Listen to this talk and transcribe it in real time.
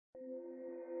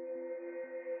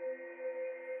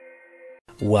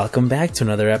Welcome back to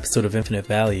another episode of Infinite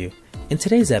Value. In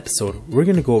today's episode, we're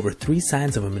going to go over 3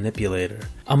 signs of a manipulator.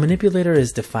 A manipulator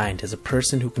is defined as a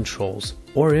person who controls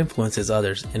or influences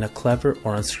others in a clever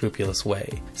or unscrupulous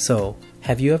way. So,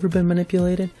 have you ever been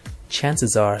manipulated?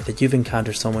 Chances are that you've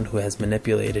encountered someone who has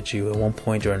manipulated you at one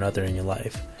point or another in your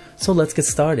life. So let's get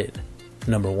started.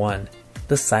 Number 1.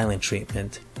 The silent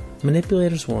treatment.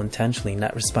 Manipulators will intentionally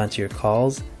not respond to your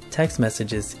calls, text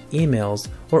messages, emails,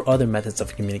 or other methods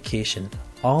of communication,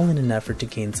 all in an effort to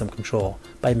gain some control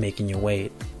by making you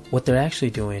wait. What they're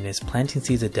actually doing is planting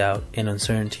seeds of doubt and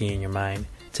uncertainty in your mind.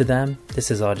 To them,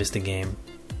 this is all just a game.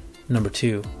 Number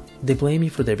 2. They blame you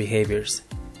for their behaviors.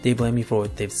 They blame you for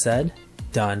what they've said,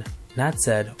 done, not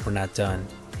said, or not done.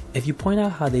 If you point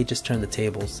out how they just turned the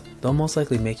tables, they'll most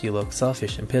likely make you look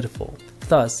selfish and pitiful.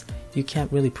 Thus, you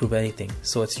can't really prove anything,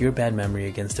 so it's your bad memory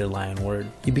against their lying word.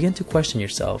 You begin to question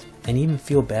yourself and even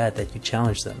feel bad that you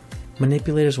challenged them.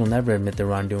 Manipulators will never admit their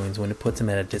wrongdoings when it puts them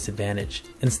at a disadvantage.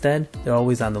 Instead, they're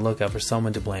always on the lookout for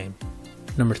someone to blame.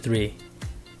 Number 3.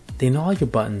 They know all your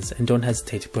buttons and don't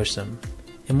hesitate to push them.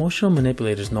 Emotional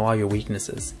manipulators know all your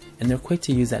weaknesses, and they're quick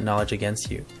to use that knowledge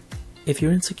against you. If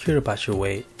you're insecure about your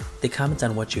weight, they comment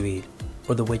on what you eat,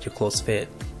 or the way your clothes fit.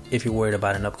 If you're worried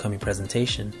about an upcoming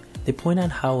presentation, they point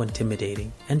out how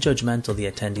intimidating and judgmental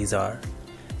the attendees are.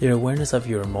 Their awareness of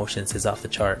your emotions is off the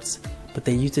charts, but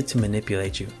they use it to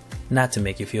manipulate you, not to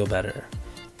make you feel better.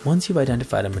 Once you've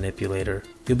identified a manipulator,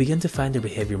 you'll begin to find their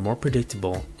behavior more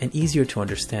predictable and easier to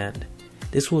understand.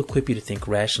 This will equip you to think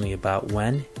rationally about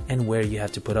when and where you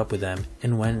have to put up with them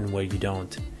and when and where you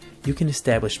don't. You can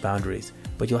establish boundaries,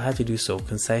 but you'll have to do so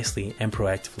concisely and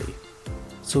proactively.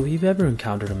 So if you've ever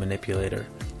encountered a manipulator,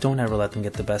 don't ever let them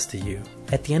get the best of you.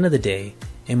 At the end of the day,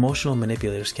 emotional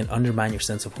manipulators can undermine your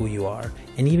sense of who you are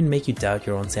and even make you doubt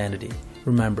your own sanity.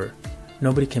 Remember,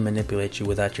 nobody can manipulate you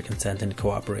without your consent and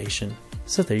cooperation.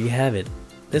 So there you have it.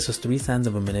 This was 3 signs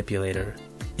of a manipulator.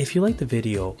 If you liked the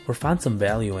video or found some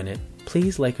value in it,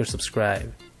 please like or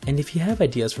subscribe. And if you have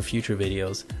ideas for future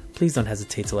videos, please don't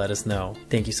hesitate to let us know.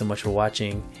 Thank you so much for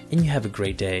watching, and you have a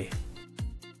great day.